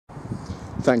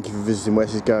Thank you for visiting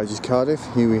Wessex Garages Cardiff.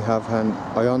 Here we have an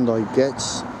Hyundai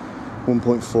Getz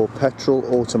 1.4 petrol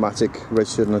automatic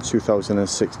registered on a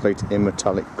 2006 plate in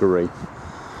metallic grey.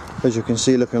 As you can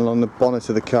see, looking along the bonnet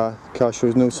of the car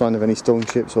shows no sign of any stone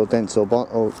chips or dents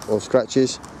or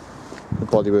scratches. The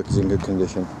bodywork is in good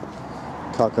condition.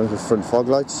 The car comes with front fog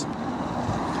lights.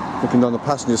 Looking down the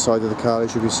passenger side of the car,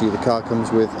 as you can see, the car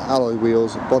comes with alloy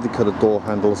wheels, body coloured door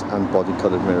handles and body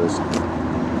coloured mirrors.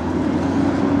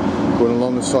 Going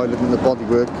along the side, looking at the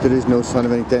bodywork, there is no sign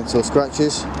of any dents or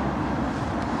scratches.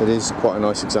 It is quite a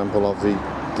nice example of the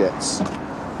Getz.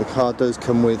 The car does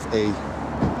come with a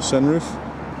sunroof.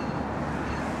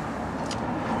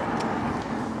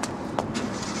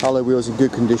 Alloy wheels in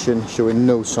good condition, showing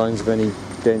no signs of any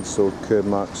dents or curb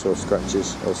marks or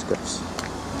scratches or scuffs.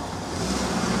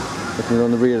 Looking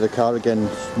on the rear of the car, again,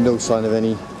 no sign of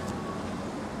any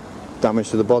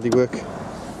damage to the bodywork.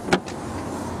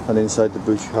 And inside the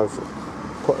boot you have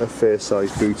quite a fair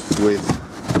sized boot with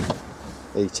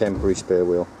a temporary spare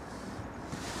wheel.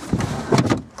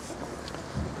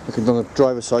 Looking on the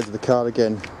driver's side of the car,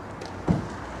 again,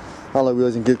 alloy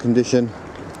wheels in good condition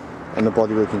and the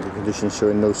bodywork in good condition,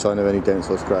 showing no sign of any dents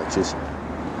or scratches.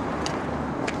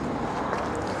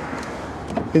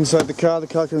 Inside the car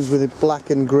comes with a black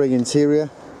and grey interior,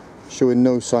 showing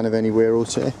no sign of any wear or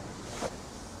tear.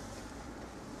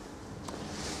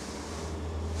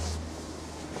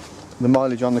 The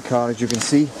mileage on the car, as you can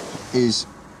see, is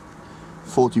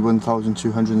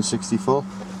 41,264. The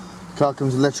car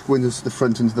comes with electric windows to the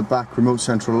front and to the back, remote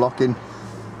central locking,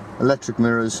 electric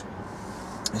mirrors,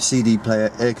 a CD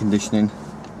player, air conditioning,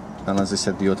 and as I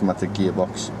said, the automatic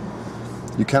gearbox.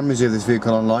 You can reserve this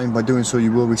vehicle online. By doing so,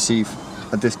 you will receive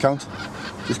a discount.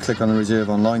 Just click on the Reserve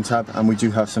Online tab, and we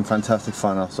do have some fantastic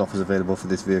finance offers available for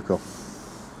this vehicle.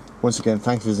 Once again,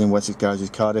 thanks for visiting Wessex Garages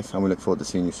Cardiff, and we look forward to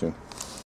seeing you soon.